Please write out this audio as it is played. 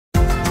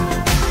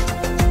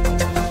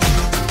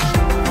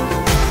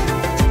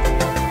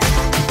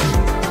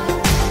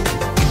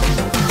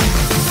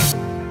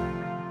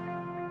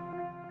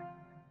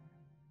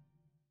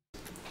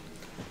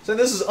So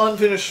this is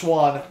unfinished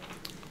Swan.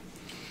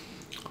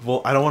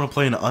 Well, I don't want to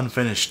play an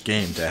unfinished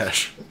game,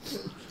 Dash.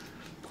 It's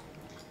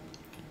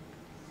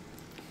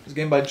a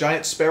game by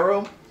Giant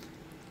Sparrow,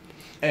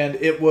 and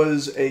it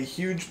was a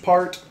huge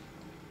part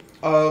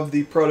of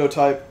the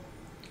prototype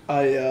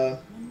I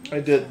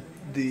did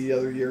the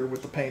other year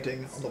with the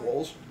painting on the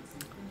walls.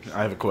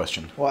 I have a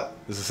question. What?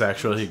 Is this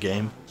actually a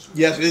game?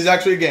 Yes, it is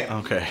actually a game.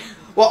 Okay.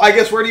 Well, I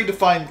guess where do you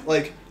define,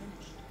 like,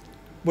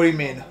 what do you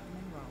mean?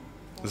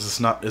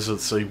 Is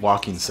it a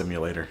walking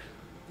simulator?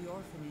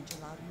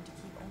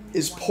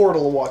 Is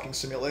Portal a walking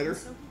simulator?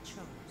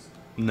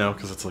 No,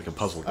 because it's like a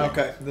puzzle game.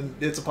 Okay, then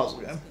it's a puzzle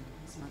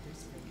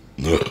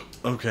game.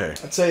 Okay.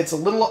 I'd say it's a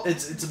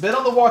bit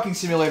on the walking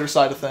simulator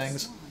side of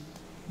things,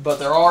 but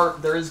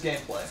there is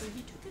gameplay.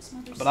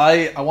 But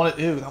I want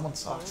it. Ew, that one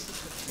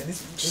sucks. Okay,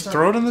 Just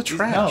throw it in the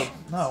trash.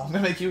 No, I'm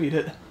gonna make you eat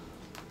it.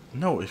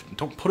 No,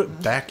 don't put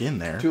it back in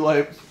there. Too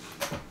late.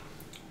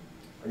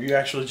 Are you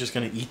actually just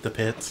gonna eat the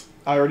pits?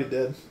 I already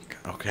did.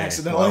 Okay.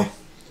 Accidentally. Well,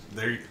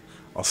 there.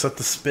 I'll set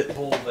the spit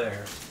bowl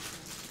there.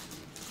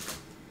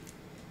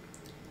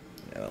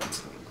 Yeah, that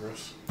one's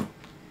gross.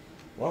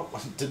 Well,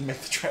 didn't make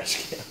the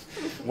trash can.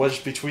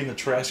 Wedged between the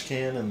trash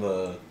can and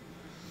the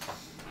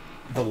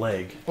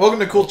leg. Welcome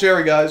to Cool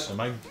Cherry, guys. Am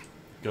I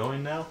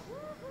going now?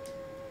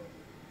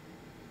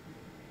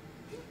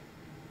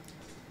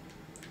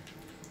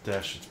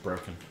 Dash, it's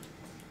broken.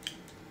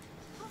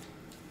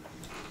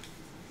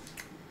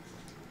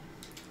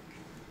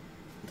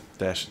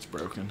 Dash, it's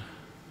broken.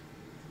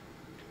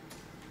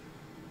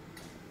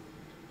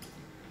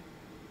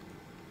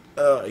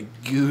 Oh, I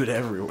gooed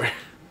everywhere.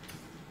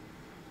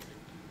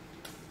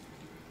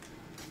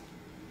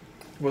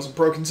 It wasn't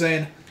broken,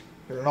 Zane.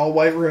 You're in an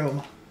all-white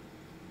room.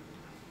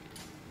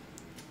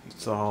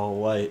 It's all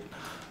white.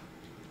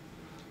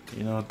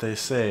 You know what they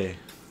say.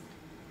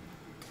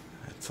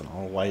 It's an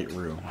all-white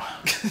room.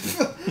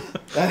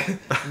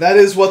 that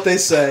is what they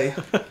say.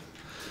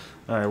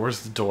 Alright,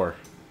 where's the door?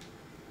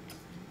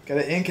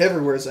 Gotta ink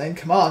everywhere, Zane.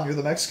 Come on, you're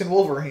the Mexican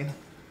Wolverine.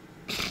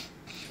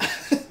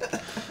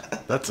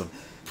 That's a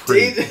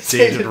pretty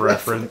dated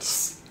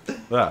reference.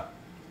 Ah.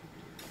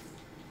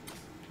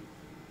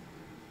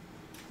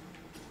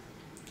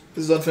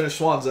 This is unfinished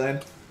Swan, Zane.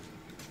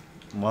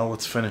 Well,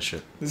 let's finish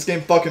it. This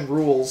game fucking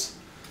rules.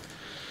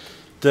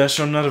 Dash,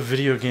 I'm not a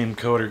video game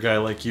coder guy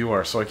like you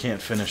are, so I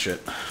can't finish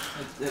it.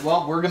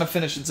 Well, we're gonna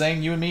finish it,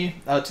 Zane, you and me,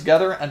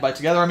 together, and by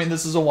together I mean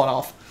this is a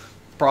one-off.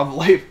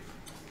 Probably.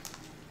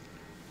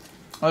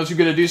 Unless you're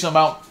gonna do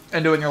something out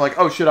and do it and you're like,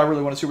 oh shit, I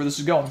really want to see where this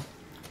is going.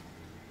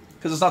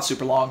 Because it's not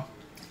super long.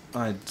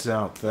 I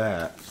doubt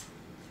that.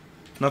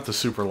 Not the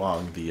super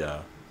long,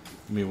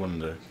 me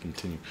wanting to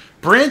continue.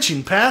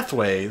 Branching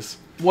pathways?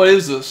 What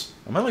is this?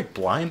 Am I like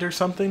blind or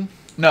something?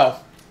 No.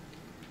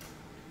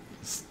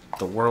 Is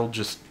the world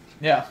just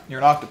Yeah, you're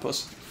an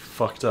octopus.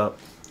 fucked up.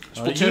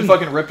 Splatoon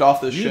fucking ripped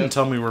off this you shit. didn't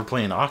tell me we were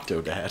playing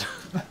Octodad.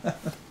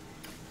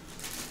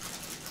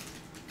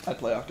 I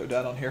play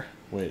Octodad on here.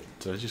 Wait,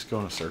 did I just go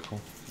in a circle?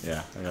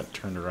 Yeah, I got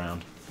turned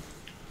around.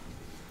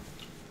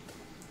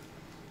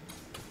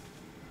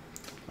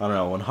 I don't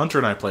know, when Hunter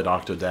and I played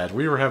Octodad,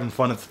 we were having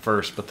fun at the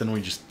first, but then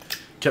we just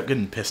kept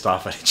getting pissed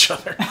off at each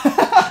other.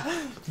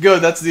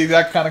 Good, that's the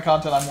exact kind of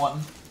content I'm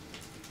wanting.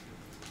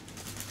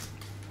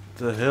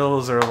 The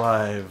hills are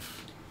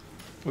alive.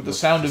 With the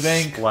sound of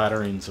ink.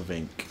 Splatterings of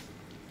ink.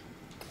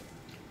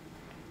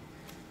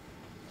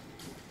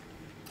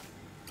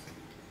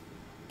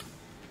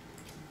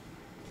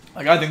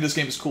 Like, I think this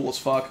game is cool as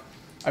fuck.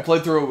 I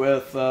played through it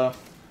with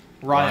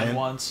Ryan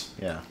once.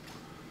 Yeah.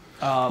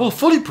 Well,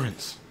 footy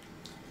prints.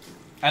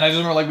 And I just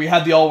remember, like, we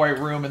had the all-white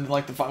room, and,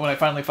 like, when I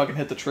finally fucking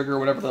hit the trigger, or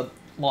whatever the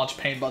launch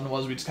paint button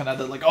was, we just kind of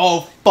had that, like,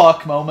 oh,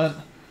 fuck moment.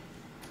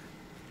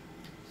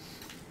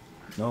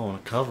 No, I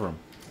want to cover them.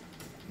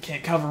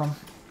 Can't cover them.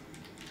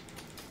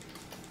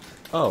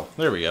 Oh,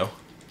 there we go.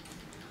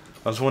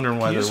 I was wondering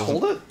why Can you there just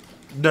wasn't... hold it?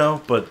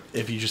 No, but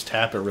if you just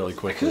tap it really I could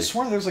quickly. have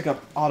sworn there's, like, a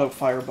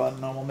auto-fire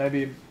button. Oh, well,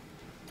 maybe...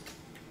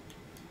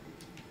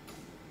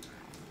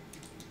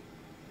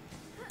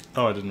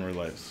 Oh, I didn't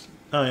realize.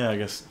 Oh, yeah, I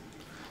guess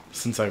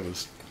since I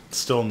was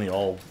still in the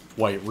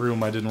all-white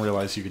room, I didn't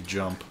realize you could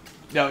jump.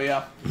 Oh,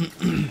 yeah.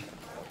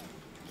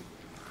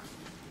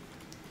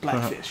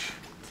 Blackfish.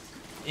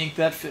 Ink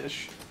that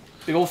fish.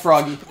 Big old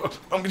froggy.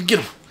 I'm gonna get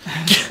him.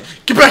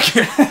 Get back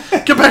here.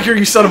 Get back here,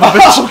 you son of a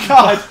bitch. Oh,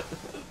 God.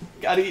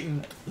 Got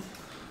eaten.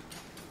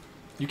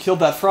 You killed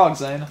that frog,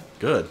 Zane.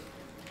 Good.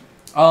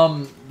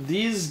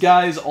 These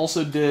guys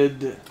also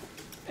did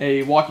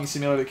a walking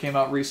simulator that came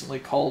out recently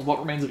called What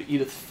Remains of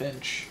Edith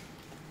Finch.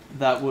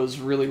 That was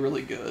really,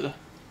 really good.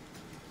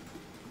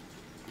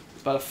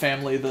 It's about a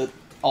family that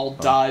all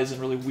dies in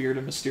really weird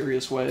and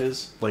mysterious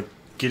ways. Like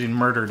getting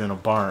murdered in a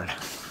barn.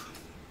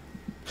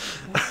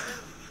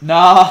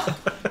 Nah,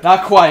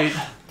 not quite.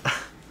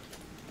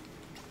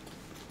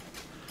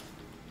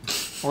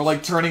 Or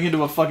like turning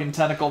into a fucking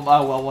tentacle.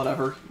 Oh, well,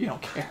 whatever. You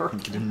don't care.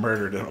 Getting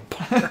murdered in a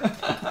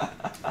barn.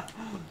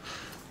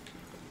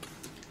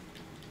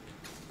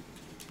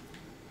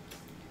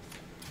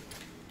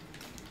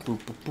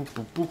 boop, boop,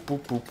 boop, boop, boop,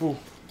 boop, boop,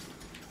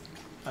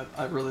 boop.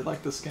 I really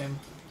like this game.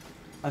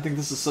 I think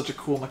this is such a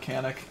cool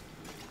mechanic.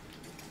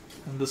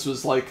 And this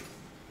was like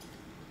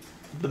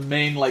the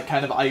main like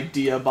kind of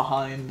idea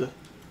behind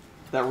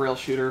that rail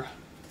shooter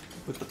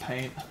with the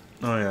paint.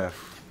 Oh yeah, I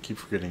keep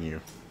forgetting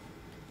you.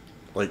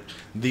 Like,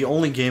 the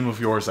only game of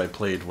yours I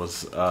played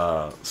was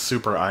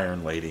Super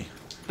Iron Lady.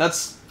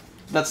 That's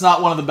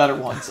not one of the better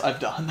ones I've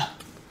done.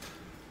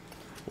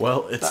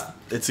 Well,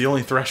 it's the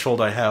only threshold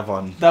I have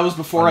on. That was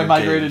before I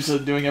migrated games. to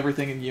doing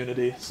everything in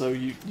Unity, so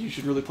you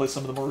should really play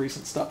some of the more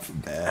recent stuff.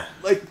 Nah.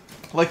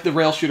 Like the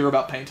rail shooter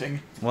about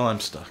painting. Well, I'm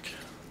stuck.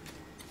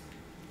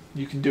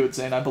 You can do it,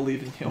 Zane. I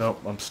believe in you.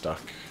 Nope, I'm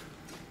stuck.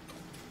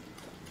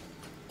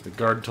 The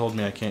guard told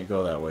me I can't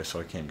go that way, so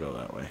I can't go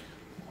that way.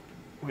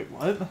 Wait,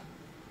 what?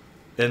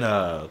 In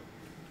oh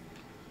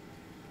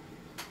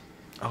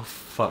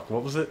fuck,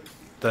 what was it?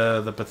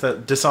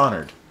 The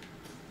Dishonored.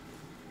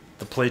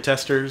 The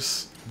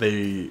playtesters,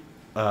 they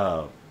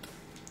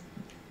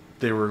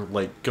were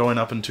like going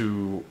up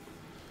into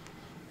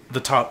the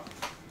top.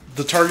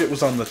 The target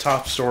was on the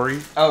top story.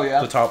 Oh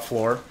yeah. The top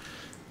floor,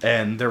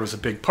 and there was a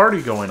big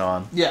party going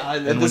on. Yeah,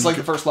 this is like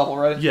the first level,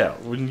 right? Yeah,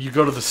 when you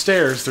go to the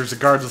stairs, there's a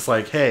guard that's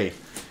like, "Hey,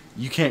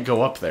 you can't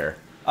go up there."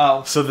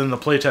 Oh. So then the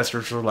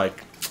playtesters were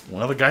like,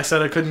 "Well, the guy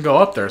said I couldn't go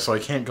up there, so I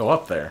can't go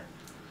up there."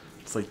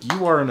 It's like,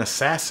 you are an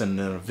assassin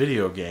in a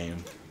video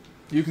game.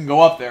 You can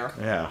go up there.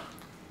 Yeah.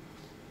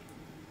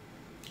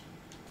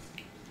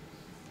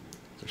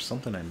 There's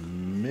something I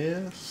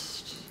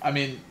missed. I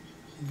mean,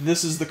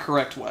 this is the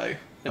correct way.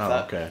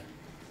 Okay.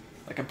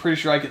 Like, I'm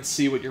pretty sure I can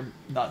see what you're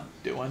not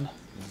doing.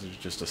 This is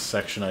just a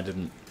section I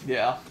didn't...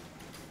 Yeah.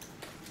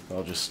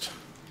 I'll just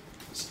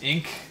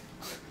ink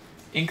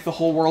the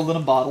whole world in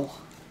a bottle.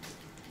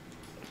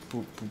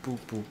 Boop, boop, boop,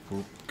 boop,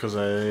 boop. Because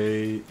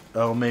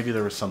oh, maybe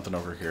there was something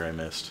over here I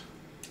missed.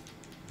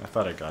 I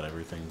thought I got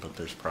everything, but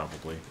there's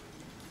probably...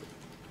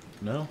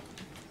 No?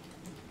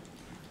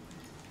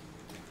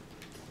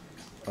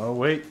 Oh,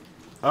 wait.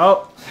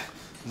 Oh!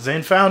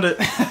 Zane found it!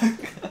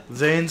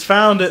 Zane's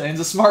found it! Zane's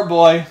a smart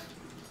boy.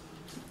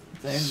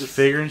 Zane's just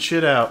figuring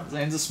shit out.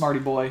 Zane's a smarty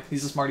boy.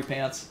 He's a smarty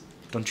pants.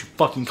 Don't you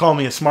fucking call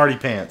me a smarty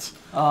pants.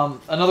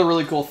 Another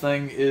really cool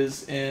thing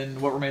is in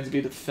What Remains of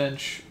Edith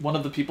Finch, one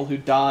of the people who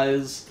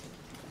dies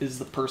is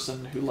the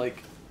person who,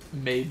 like,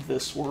 made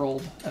this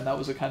world, and that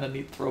was a kind of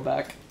neat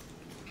throwback.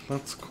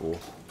 That's cool.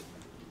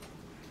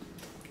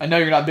 I know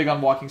you're not big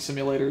on walking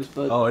simulators,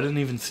 but... Oh, I didn't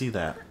even see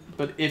that.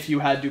 But if you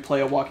had to play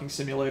a walking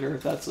simulator,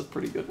 that's a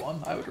pretty good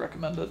one. I would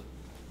recommend it.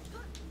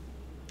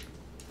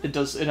 It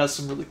has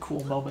some really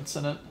cool moments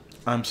in it.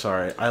 I'm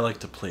sorry, I like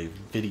to play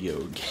video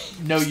games.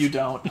 No, you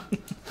don't.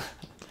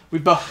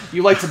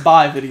 You like to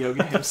buy video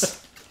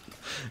games.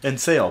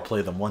 And say I'll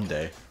play them one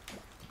day.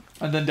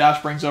 And then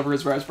Dash brings over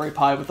his Raspberry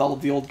Pi with all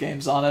of the old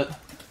games on it,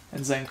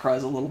 and Zane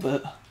cries a little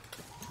bit.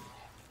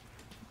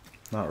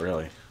 Not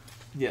really.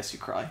 Yes, you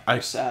cry.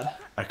 You're sad.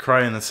 I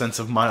cry in the sense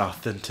of my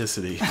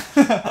authenticity.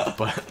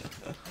 But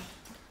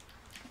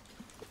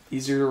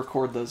easier to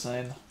record though,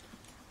 Zane.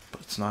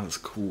 But it's not as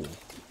cool.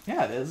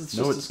 Yeah, it is. It's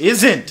no, just it as cool.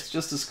 isn't! It's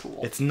just as cool.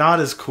 It's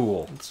not as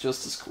cool. It's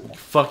just as cool.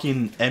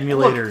 Fucking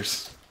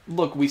emulators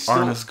look, we still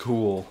aren't as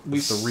cool.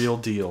 It's the real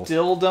deal.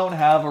 Still don't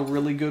have a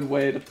really good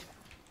way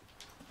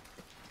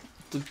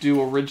to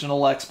do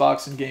original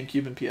Xbox and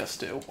GameCube and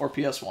PS2 or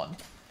PS1.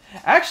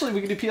 Actually,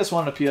 we can do PS1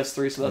 and a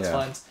PS3, so that's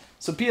fine.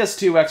 So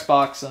PS2,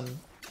 Xbox, and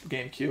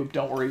GameCube.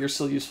 Don't worry, you're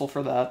still useful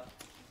for that.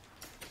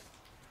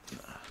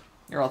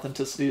 Your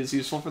authenticity is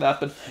useful for that,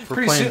 but if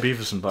we're playing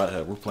Beavis and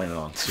Butthead, we're playing it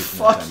on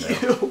Super Fuck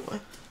Nintendo. You!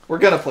 We're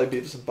gonna play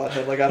Beavis and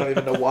Butthead. Like, I don't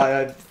even know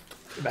why I'm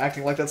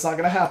acting like that's not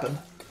gonna happen.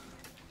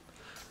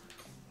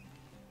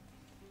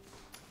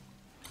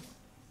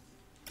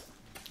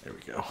 There we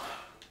go.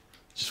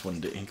 Just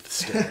wanted to ink the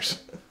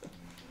stairs.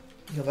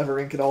 You'll never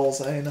ink it all,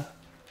 Zane.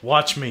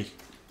 Watch me.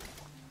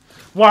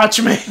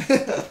 Watch me!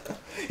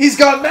 He's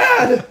gone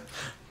mad!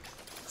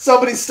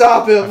 Somebody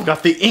stop him! I've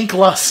got the ink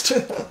lust!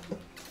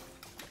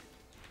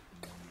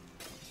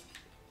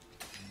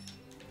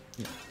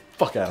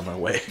 Fuck out of my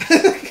way.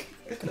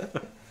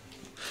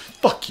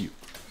 Fuck you.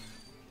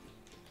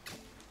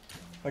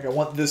 Like, I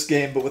want this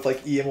game, but with,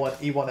 like,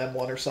 E1M1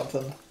 or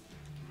something.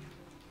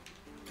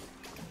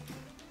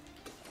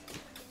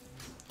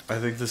 I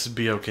think this would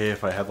be okay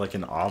if I had, like,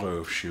 an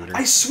auto shooter.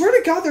 I swear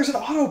to God, there's an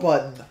auto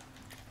button!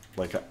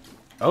 Like a...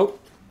 Oh.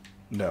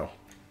 No.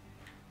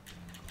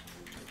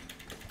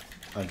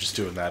 I'm just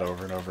doing that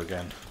over and over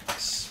again.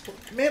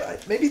 Man,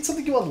 maybe it's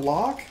something you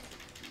unlock?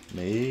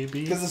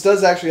 Maybe. Because this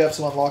does actually have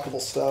some unlockable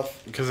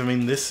stuff. Because, I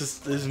mean, this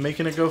is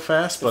making it go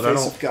fast, but I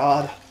don't...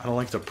 God. I don't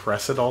like to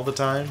press it all the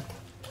time.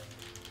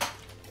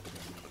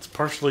 It's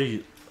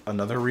partially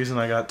another reason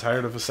I got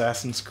tired of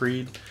Assassin's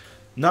Creed.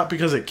 Not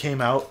because it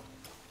came out...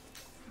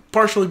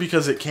 Partially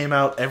because it came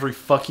out every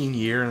fucking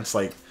year, and it's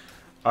like,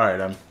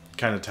 alright, I'm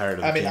kind of tired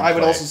of the gameplay. I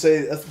would also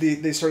say that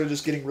they started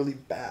just getting really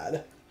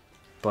bad.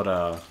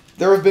 But,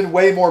 there have been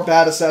way more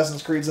bad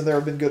Assassin's Creeds than there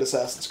have been good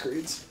Assassin's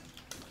Creeds.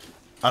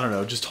 I don't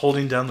know, just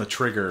holding down the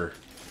trigger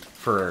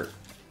for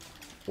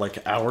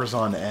like hours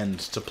on end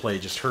to play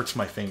just hurts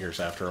my fingers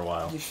after a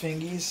while. You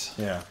fingies.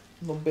 Yeah.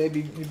 Little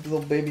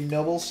baby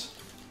nubbles.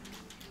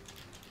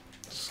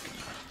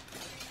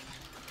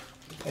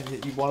 And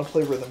yet you want to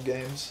play rhythm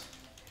games.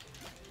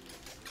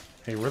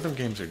 Hey, rhythm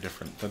games are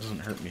different. That doesn't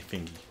hurt me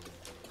fingy.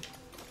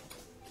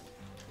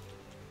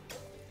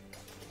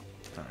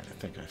 Alright, I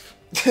think I've...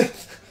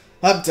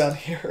 I'm done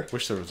here.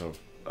 Wish there was a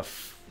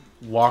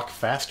walk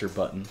faster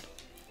button.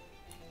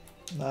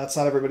 No, it's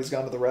not everybody's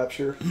gone to the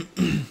Rapture.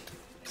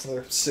 It's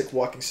another sick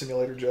walking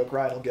simulator joke.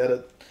 Ryan will get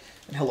it.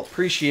 And he'll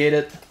appreciate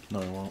it. No,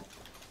 he won't.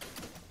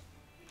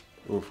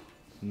 Ooh,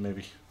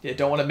 maybe. Yeah,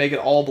 don't want to make it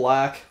all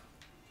black.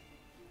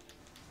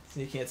 So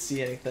you can't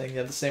see anything. You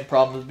have the same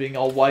problem as being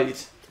all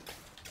white.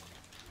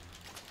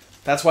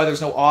 That's why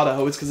there's no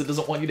auto. It's because it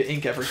doesn't want you to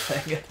ink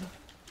everything.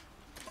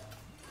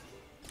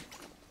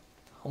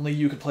 Only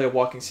you can play a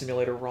walking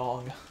simulator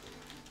wrong.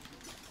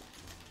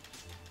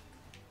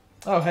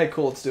 Oh, hey,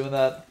 cool. It's doing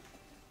that.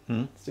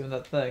 It's doing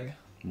that thing.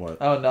 What?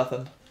 Oh,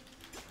 nothing.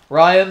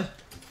 Ryan,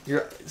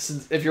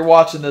 if you're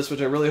watching this,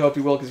 which I really hope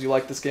you will because you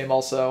like this game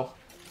also,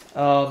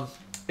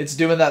 it's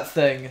doing that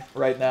thing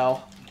right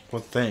now.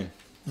 What thing?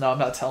 No, I'm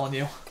not telling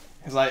you.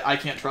 Because I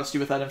can't trust you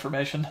with that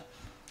information.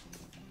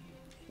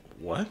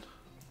 What?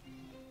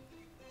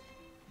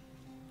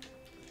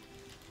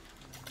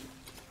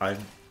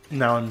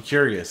 Now I'm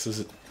curious.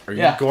 Are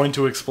you going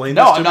to explain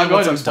this to me? No, I'm not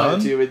going to explain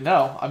it to you.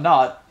 No, I'm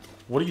not.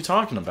 What are you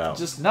talking about?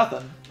 Just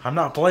nothing. I'm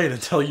not playing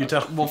until you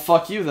tell me. Well,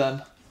 fuck you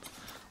then.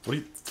 What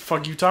the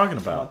fuck are you talking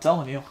I'm about? not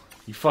telling you.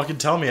 You fucking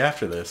tell me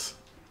after this.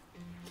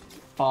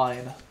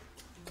 Fine.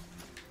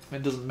 I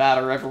mean, it doesn't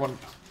matter. I'm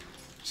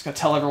just gonna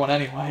tell everyone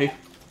anyway.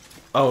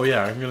 Oh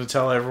yeah, I'm gonna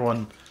tell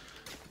everyone.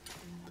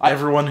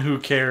 Everyone who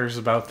cares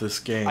about this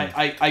game.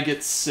 I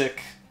get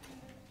sick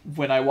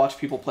when I watch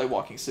people play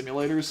walking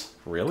simulators.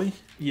 Really?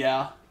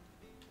 Yeah.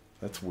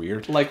 That's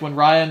weird. Like when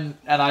Ryan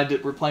and I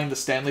were playing the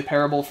Stanley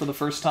Parable for the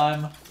first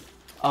time,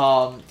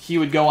 he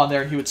would go on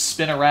there and he would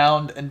spin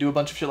around and do a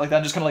bunch of shit like that,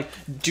 and just kind of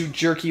like do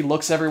jerky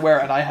looks everywhere,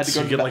 and I had to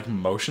go to get like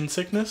motion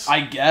sickness?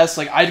 I guess.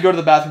 Like I'd go to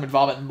the bathroom and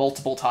vomit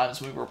multiple times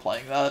when we were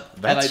playing that.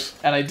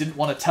 And I didn't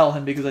want to tell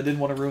him because I didn't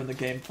want to ruin the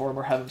game for him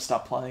or have him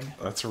stop playing.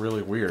 That's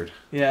really weird.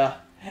 Yeah.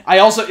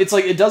 It's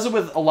like, it does it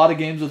with a lot of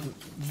games with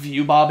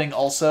view bobbing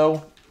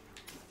also.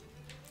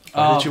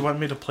 Why did you want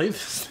me to play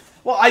this?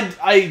 Well,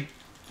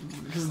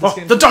 because this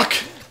the duck!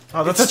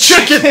 Oh, that's a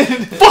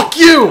chicken! Fuck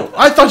you!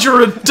 I thought you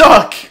were a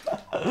duck!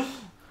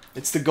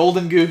 It's the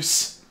golden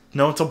goose.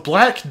 No, it's a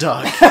black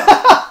duck.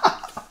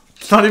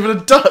 It's not even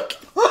a duck.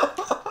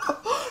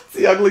 It's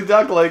the ugly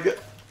duckling.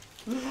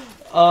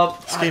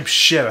 This game's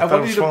shit. I thought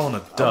I was following a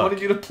duck. I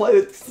wanted you to play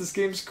it. This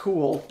game's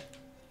cool.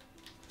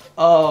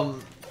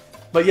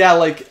 But yeah,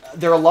 like,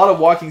 there are a lot of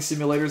walking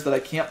simulators that I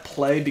can't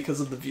play because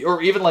of the view,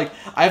 or even, like,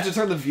 I have to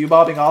turn the view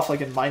bobbing off,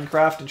 like, in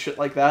Minecraft and shit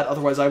like that,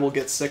 otherwise I will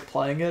get sick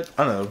playing it.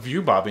 I don't know,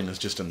 view bobbing is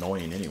just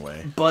annoying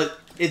anyway. But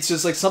it's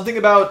just, like, something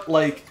about,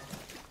 like,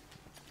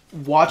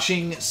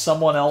 watching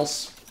someone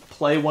else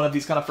play one of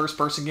these kind of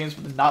first-person games,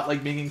 but not,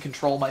 like, being in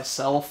control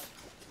myself.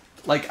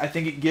 Like, I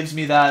think it gives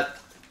me that,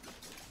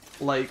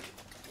 like,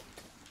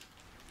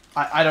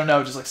 I don't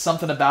know, just, like,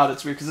 something about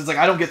it's weird, because it's, like,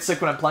 I don't get sick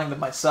when I'm playing them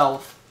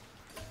myself.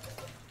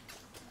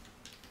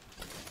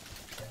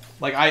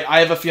 Like, I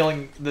have a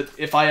feeling that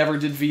if I ever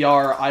did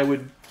VR, I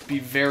would be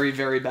very,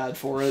 very bad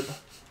for it.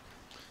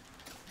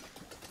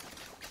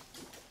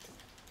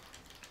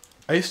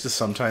 I used to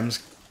sometimes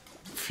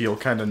feel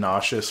kind of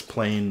nauseous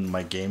playing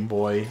my Game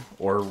Boy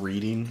or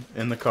reading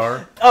in the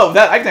car. Oh,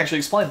 I can actually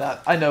explain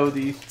that. I know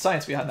the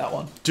science behind that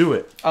one. Do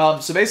it.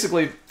 So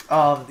basically,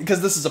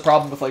 because this is a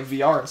problem with, like,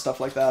 VR and stuff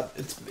like that,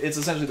 it's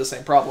essentially the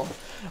same problem.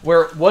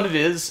 Where what it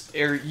is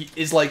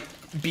like,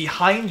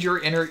 behind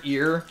your inner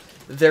ear,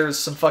 there's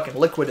some fucking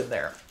liquid in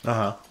there.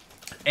 Uh-huh.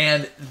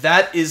 And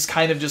that is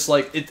kind of just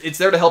like, it's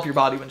there to help your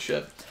body when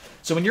shit.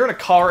 So when you're in a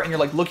car and you're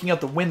like looking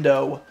out the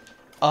window,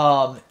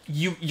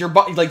 your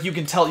body, like, you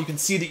can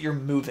see that you're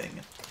moving.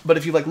 But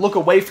if you like look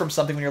away from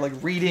something when you're like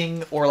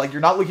reading, or like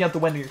you're not looking out the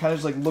window, you're kind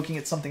of just like looking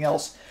at something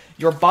else,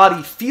 your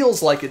body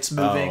feels like it's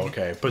moving. Oh,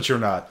 okay. But you're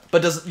not.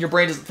 But your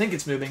brain doesn't think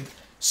it's moving,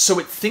 so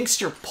it thinks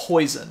you're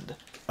poisoned.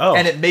 Oh.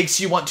 And it makes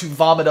you want to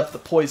vomit up the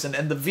poison.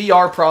 And the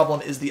VR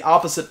problem is the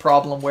opposite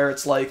problem, where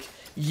it's like,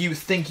 you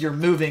think you're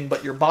moving,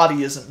 but your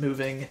body isn't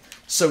moving,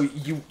 so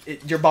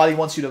your body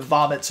wants you to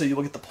vomit, so you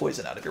will get the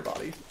poison out of your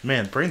body.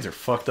 Man, brains are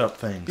fucked up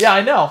things. Yeah,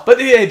 I know. But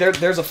hey,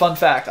 there's a fun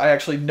fact. I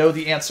actually know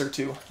the answer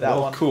to that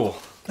one. Cool.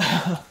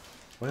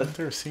 Why isn't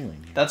there a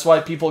ceiling here? That's why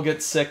people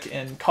get sick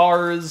in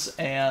cars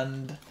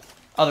and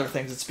other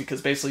things. It's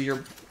because basically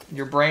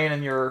your brain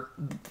and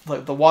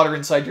the water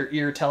inside your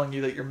ear telling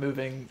you that you're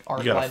moving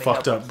aren't lining up. You got a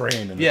fucked up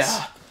brain. And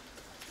yeah.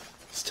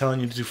 It's telling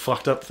you to do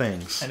fucked up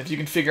things. And if you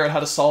can figure out how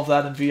to solve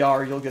that in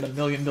VR, you'll get $1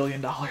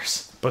 billion.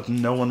 But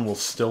no one will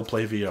still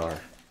play VR.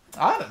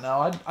 I don't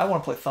know. I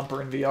want to play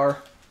Thumper in VR.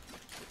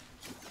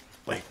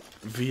 Like,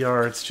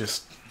 VR, it's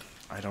just...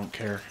 I don't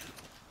care.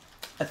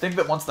 I think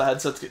that once the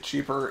headsets get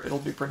cheaper, it'll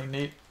be pretty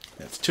neat.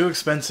 It's too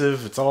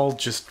expensive. It's all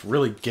just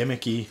really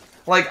gimmicky.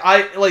 Like,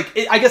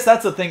 I guess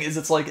that's the thing, is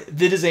it's like,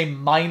 that is a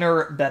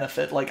minor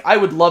benefit. Like, I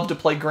would love to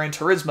play Gran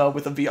Turismo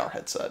with a VR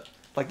headset.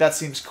 Like, that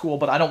seems cool,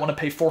 but I don't want to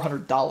pay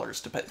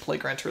 $400 to play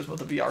Gran Turismo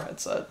with a VR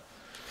headset.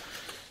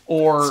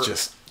 Or It's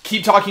just...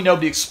 Keep Talking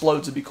Nobody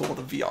Explodes would be cool with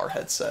a VR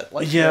headset.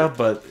 Like, yeah,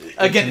 but...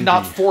 Again,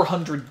 not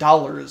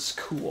 $400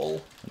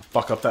 cool.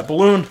 Fuck up that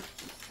balloon.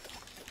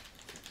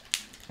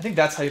 I think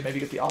that's how you maybe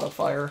get the auto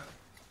fire.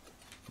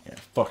 Yeah,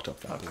 fucked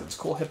up that balloon. It's a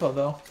cool hippo,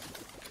 though.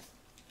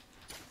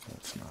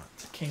 It's not.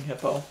 It's a king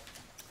hippo.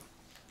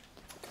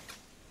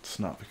 It's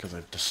not because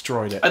I've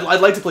destroyed it.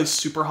 I'd like to play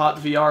Super Hot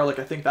VR. Like,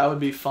 I think that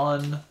would be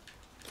fun.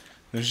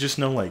 There's just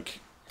no, like...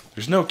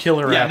 There's no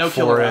killer Yeah, app no for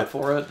killer it. app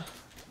for it.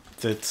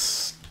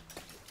 It's...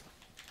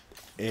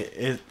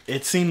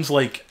 It seems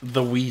like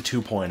the Wii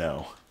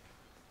 2.0.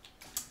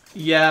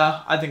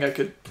 Yeah, I think I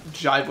could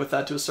jive with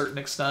that to a certain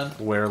extent.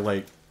 Where,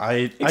 like,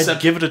 I'd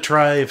give it a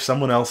try if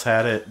someone else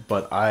had it,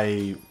 but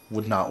I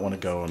would not want to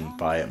go and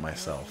buy it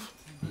myself.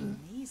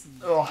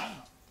 Ugh.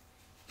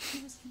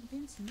 He was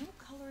convinced no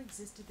color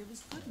existed that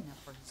was good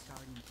enough for his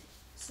garden,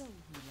 so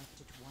he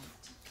left it white.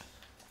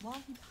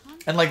 While he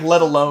pondered, And, like,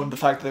 let alone the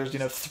fact that there's, you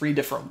know, 3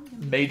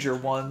 different major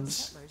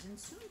ones. and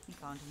soon he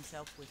found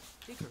himself with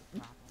bigger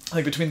problems.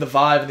 Like, between the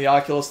Vive and the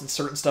Oculus, and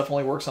certain stuff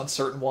only works on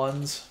certain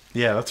ones.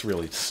 Yeah, that's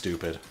really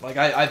stupid. Like,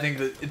 I think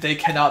that they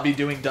cannot be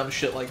doing dumb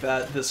shit like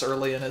that this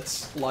early in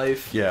its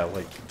life. Yeah,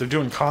 like, they're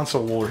doing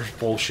console wars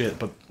bullshit,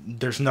 but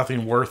there's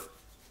nothing worth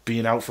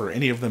being out for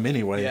any of them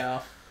anyway.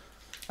 Yeah.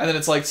 And then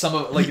it's like some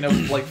of, like, you know,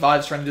 like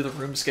Vive's trying to do the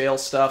room scale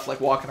stuff,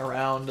 like walking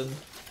around,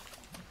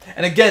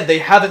 and again, they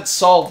haven't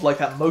solved, like,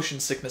 that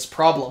motion sickness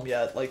problem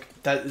yet. Like,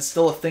 that is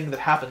still a thing that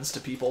happens to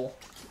people.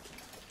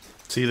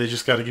 See, they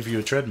just gotta give you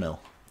a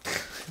treadmill.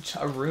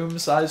 A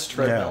room-sized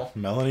treadmill.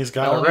 Yeah, Melanie's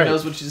got Melanie it right.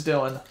 knows what she's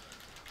doing.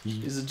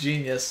 She's a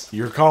genius.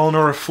 You're calling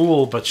her a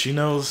fool, but she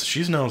knows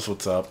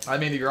what's up. I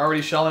mean, you're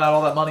already shelling out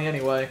all that money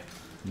anyway.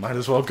 Might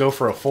as well go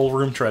for a full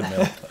room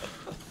treadmill.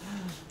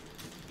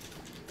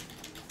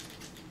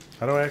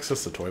 How do I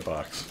access the toy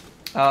box?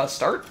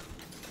 Start?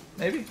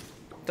 Maybe?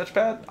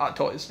 Touchpad?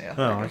 Toys, yeah.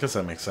 Oh, I guess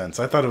that makes sense.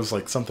 I thought it was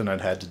like something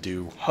I'd had to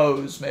do.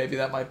 Hose, maybe,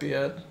 that might be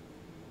it.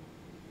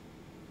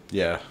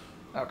 Yeah,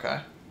 Okay.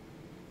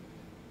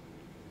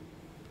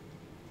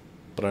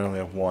 but I only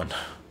have one.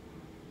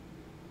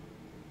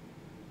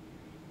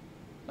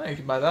 Oh, you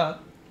can buy that.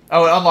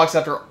 Oh, it unlocks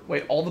after...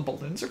 Wait, all the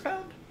balloons are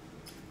found?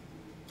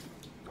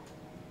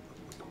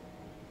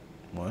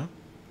 What?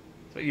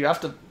 So you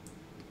have to... You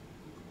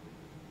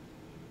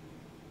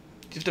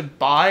have to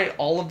buy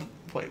all of the...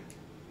 Wait.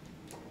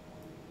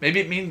 Maybe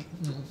it means...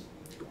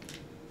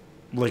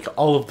 Like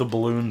all of the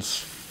balloons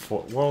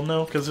for... Well,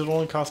 no, because it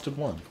only costed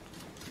one.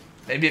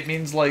 Maybe it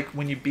means, like,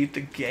 when you beat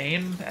the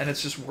game, and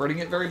it's just wording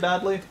it very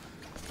badly?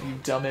 You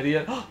dumb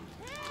idiot.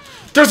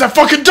 There's that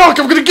fucking duck!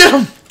 I'm gonna get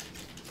him!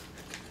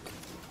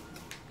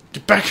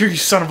 Get back here, you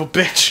son of a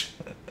bitch!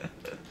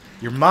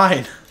 You're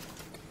mine.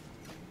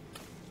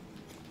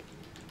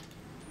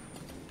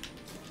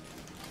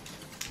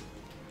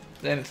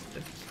 Then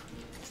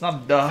it's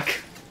not a duck.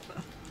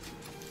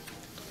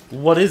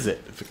 What is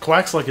it? If it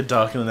quacks like a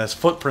duck and it has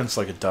footprints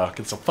like a duck,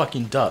 it's a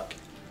fucking duck.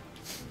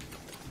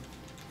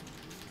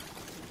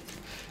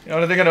 You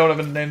know, I think I know what I'm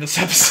going to name this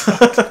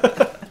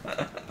episode.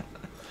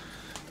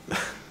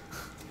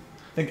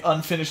 I think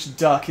Unfinished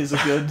Duck is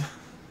a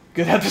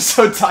good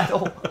episode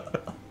title.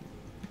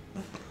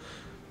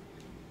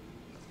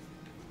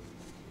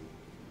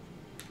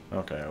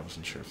 Okay, I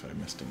wasn't sure if I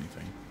missed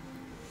anything.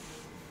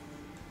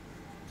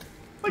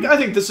 Like, I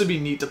think this would be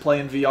neat to play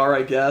in VR,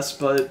 I guess,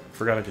 but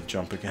Forgot I could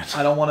jump again.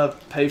 I don't want to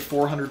pay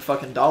 $400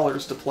 fucking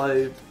to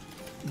play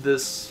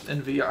this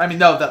in VR. I mean,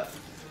 no, that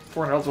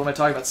 $400. What am I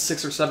talking about?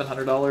 $600 or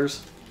 $700?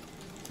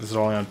 Is it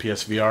only on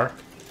PSVR?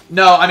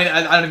 No, I mean,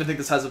 I don't even think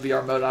this has a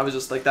VR mode. I was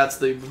just like,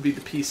 would be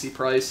the PC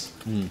price.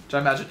 Which I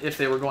imagine if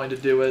they were going to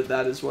do it,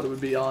 that is what it would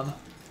be on.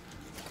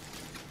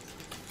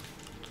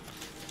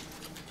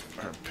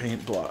 Our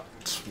paint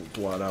blots will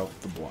blot out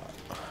the blot.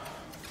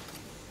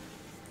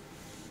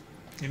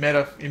 You made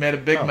a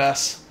big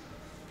mess.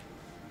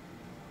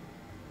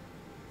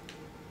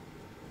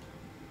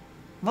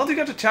 Well, you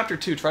got to chapter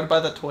 2. Try to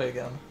buy that toy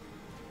again.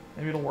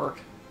 Maybe it'll work.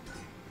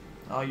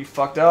 Oh, you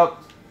fucked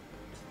up.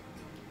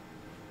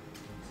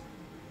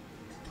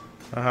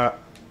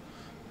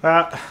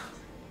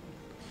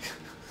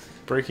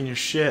 Breaking your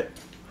shit.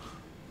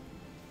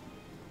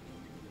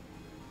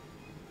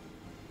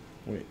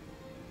 Wait.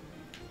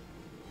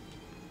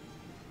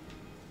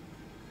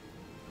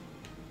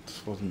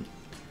 This wasn't...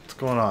 What's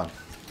going on?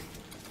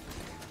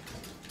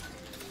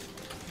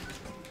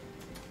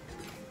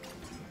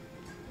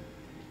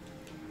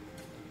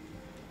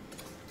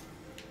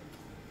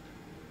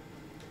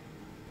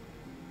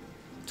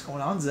 What's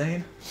going on,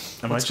 Zane?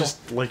 Am I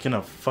just like in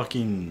a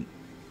fucking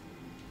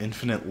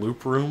infinite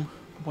loop room?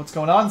 What's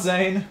going on,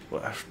 Zane?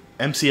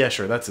 MC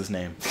Escher, that's his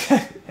name.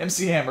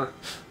 MC Hammer.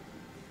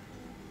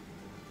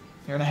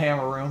 You're in a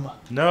hammer room.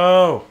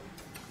 No!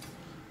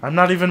 I'm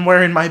not even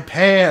wearing my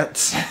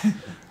pants!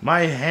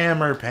 My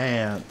hammer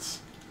pants.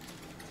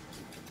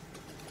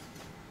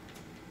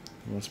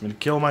 He wants me to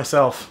kill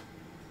myself.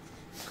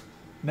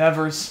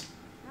 Nevers.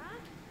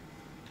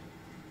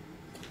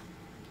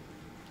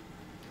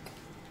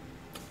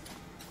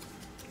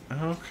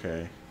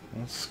 Okay.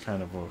 That's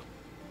kind of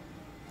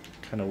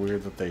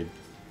weird that they...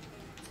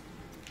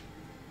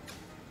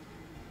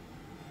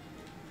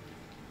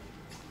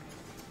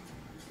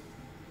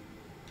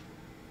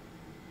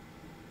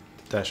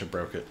 Dasha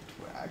broke it.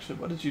 Actually,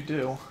 what did you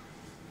do?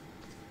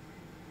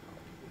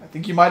 I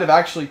think you might have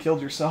actually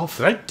killed yourself.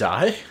 Did I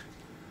die?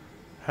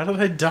 How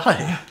did I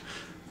die?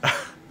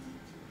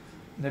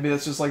 Maybe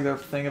that's just like their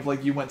thing of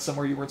like you went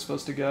somewhere you weren't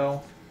supposed to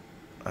go.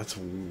 That's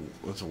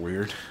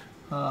weird.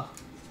 Huh.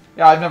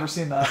 Yeah, I've never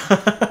seen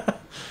that.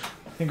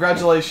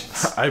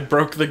 Congratulations. I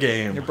broke the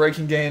game. You're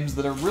breaking games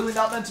that are really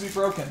not meant to be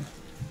broken.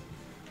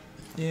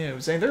 Yeah,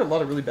 saying there are a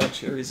lot of really bad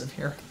cherries in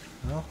here.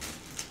 Well,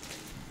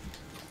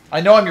 I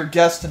know I'm your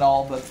guest and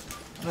all, but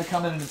I'm gonna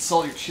come in and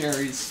insult your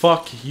cherries.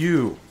 fuck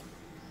you.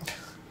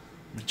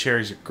 The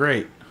cherries are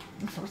great.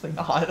 Really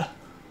not.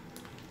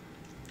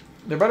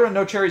 They're better than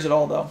no cherries at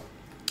all, though.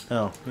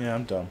 Oh, yeah,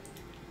 I'm dumb.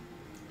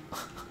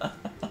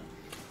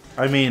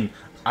 I mean,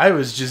 I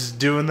was just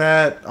doing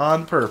that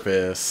on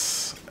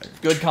purpose.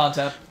 Good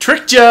content.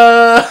 Tricked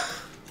ya!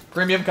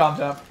 Premium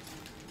content.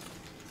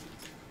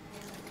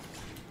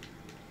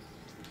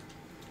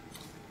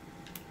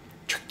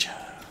 Tricked ya.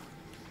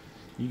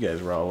 You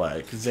guys were all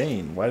like,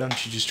 Zane, why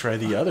don't you just try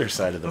the other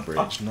side of the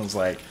bridge? And I was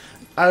like,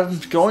 I'm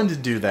going to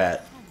do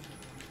that.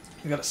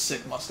 You got a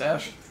sick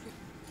mustache.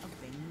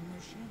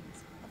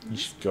 You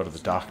should go to the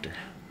doctor.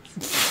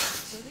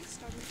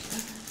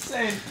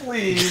 Zane,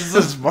 please.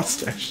 His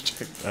mustache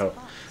checked out.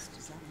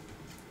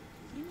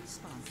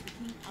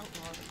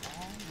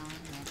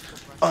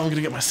 Oh, I'm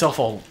gonna get myself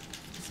all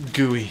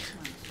gooey.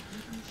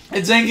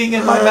 It's inking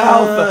in my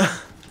mouth.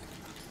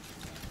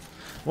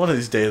 One of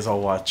these days I'll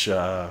watch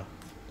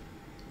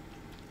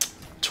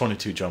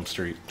 22 Jump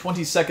Street.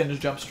 22nd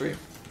Jump Street.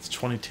 It's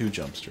 22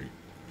 Jump Street.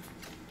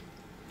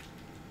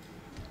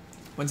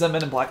 When's that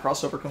Men in Black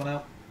crossover coming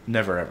out?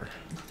 Never ever.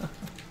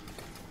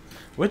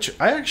 Which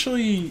I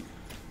actually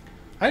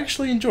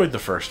enjoyed the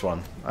first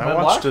one. I Men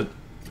in watched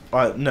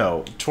Black? it.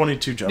 No,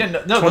 22 Jump. Yeah,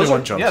 no, 21 those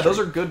are, Jump yeah, Street. those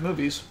are good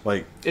movies.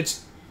 Like,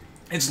 It's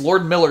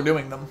Lord Miller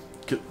doing them.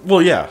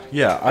 well, yeah.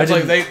 I It's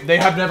like didn't. they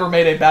have never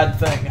made a bad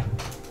thing.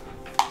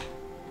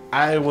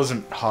 I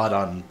wasn't hot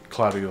on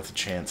Cloudy with a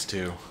Chance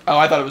too. Oh,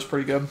 I thought it was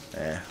pretty good.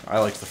 I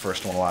liked the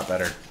first one a lot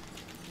better.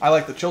 I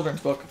like the children's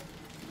book.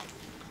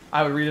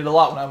 I would read it a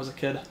lot when I was a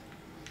kid.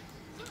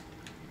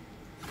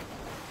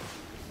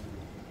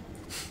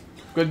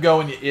 Good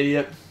going, you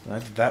idiot. I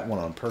did that one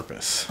on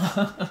purpose.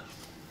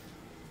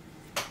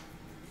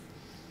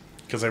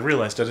 Because I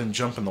realized I didn't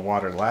jump in the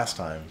water last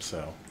time,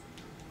 so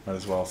might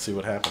as well see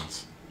what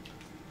happens.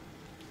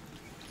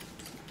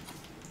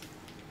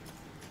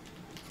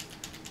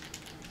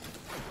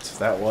 So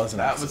that was an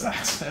accident.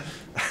 accident.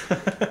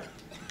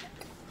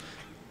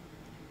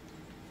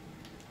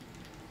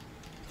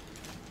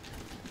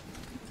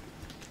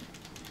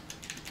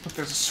 Look,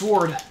 there's a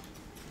sword.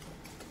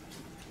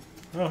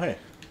 Oh, hey.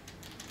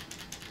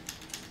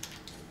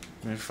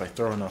 Maybe if I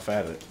throw enough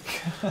at it.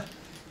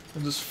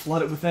 And just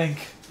flood it with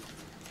ink.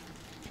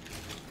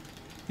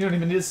 You don't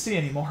even need to see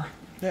anymore.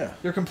 Yeah.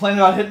 You're complaining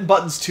about hitting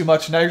buttons too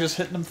much, and now you're just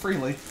hitting them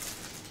freely.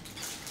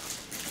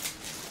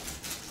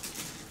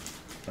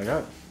 I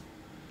got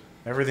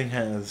everything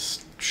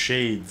has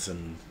shades,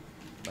 and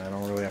I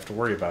don't really have to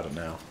worry about it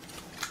now.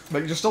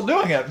 But you're still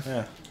doing it.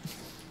 Yeah.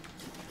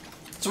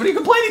 So what are you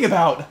complaining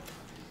about? I'm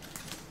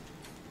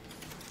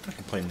not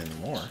complaining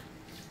anymore.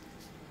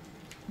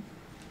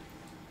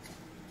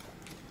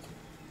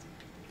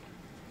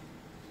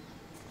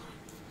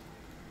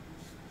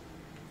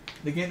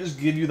 They can't just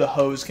give you the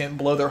hose, can't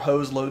blow their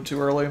hose load too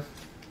early. Oh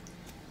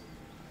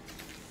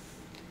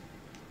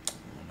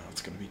no,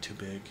 it's gonna be too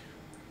big.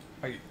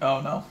 Are you, oh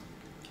no.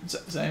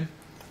 Same.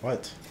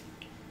 What?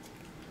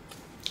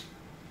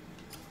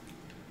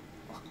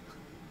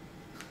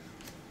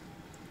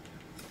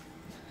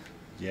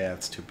 Yeah,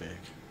 it's too big.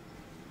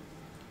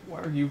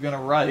 What are you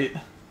gonna write?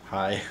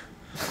 Hi.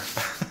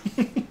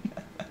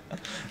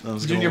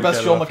 Doing your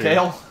best Joel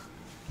McHale?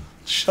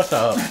 Shut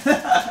up.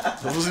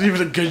 That wasn't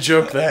even a good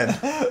joke then.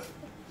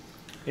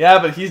 Yeah,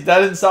 but that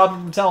didn't stop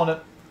him from telling it.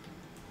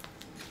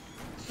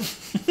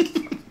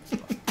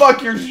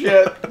 Fuck your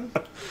shit.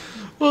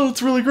 Well,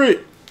 it's really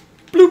great.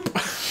 Bloop.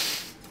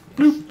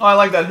 Bloop. Oh, I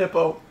like that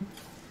hippo.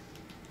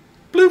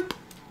 Bloop.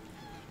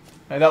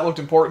 Hey, that looked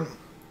important.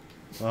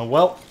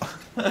 Well.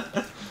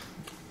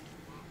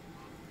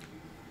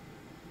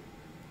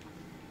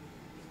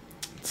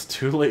 It's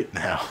too late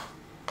now.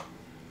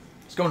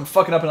 Just going and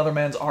fucking up another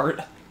man's art.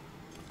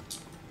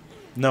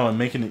 No, I'm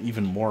making it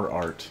even more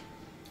art.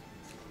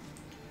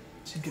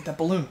 So you get that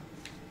balloon.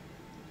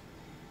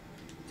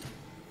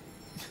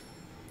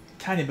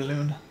 Tiny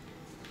balloon.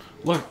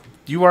 Look,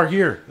 you are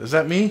here. Is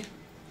that me?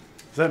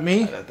 Is that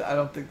me? I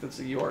don't think that's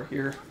a you are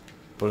here.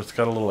 But it's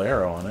got a little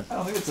arrow on it. I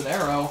don't think it's an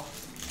arrow.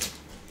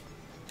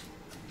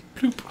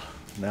 Bloop.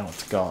 Now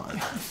it's gone.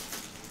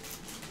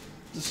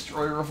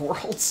 Destroyer of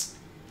worlds.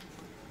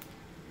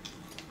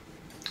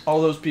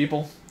 All those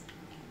people.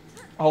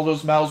 All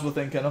those mouths with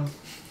ink in them.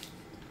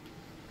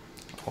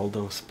 All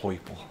those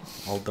people.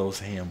 All those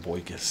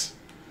hamburgers.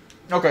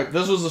 Okay,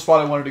 this was the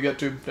spot I wanted to get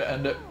to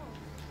end it.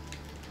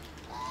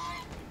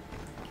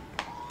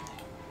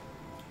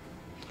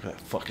 Look at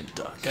that fucking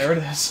duck. There it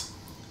is.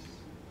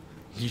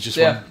 You just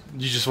Yeah.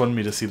 you just wanted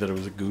me to see that it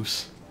was a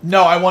goose.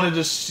 No, I wanted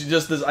to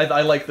just this.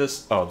 I like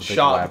this Oh, the big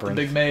shot with labyrinth.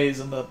 the big maze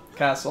and the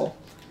castle.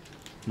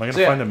 Am I gonna So,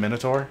 yeah. find a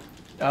minotaur?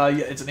 Yeah,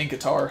 it's an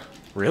Inkatar.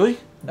 Really?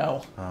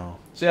 No. Oh.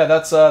 So yeah,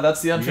 that's the You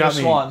got unfinished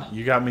me. Swan.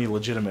 You got me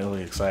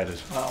legitimately excited.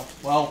 Oh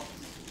well,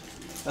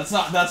 that's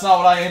not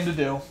what I aim to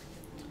do.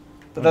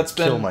 But I'm gonna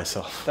kill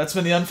myself. that's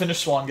been the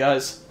unfinished Swan,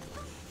 guys.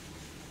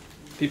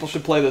 People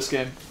should play this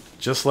game.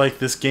 Just like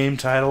this game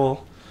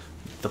title,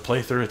 the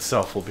playthrough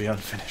itself will be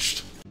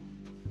unfinished.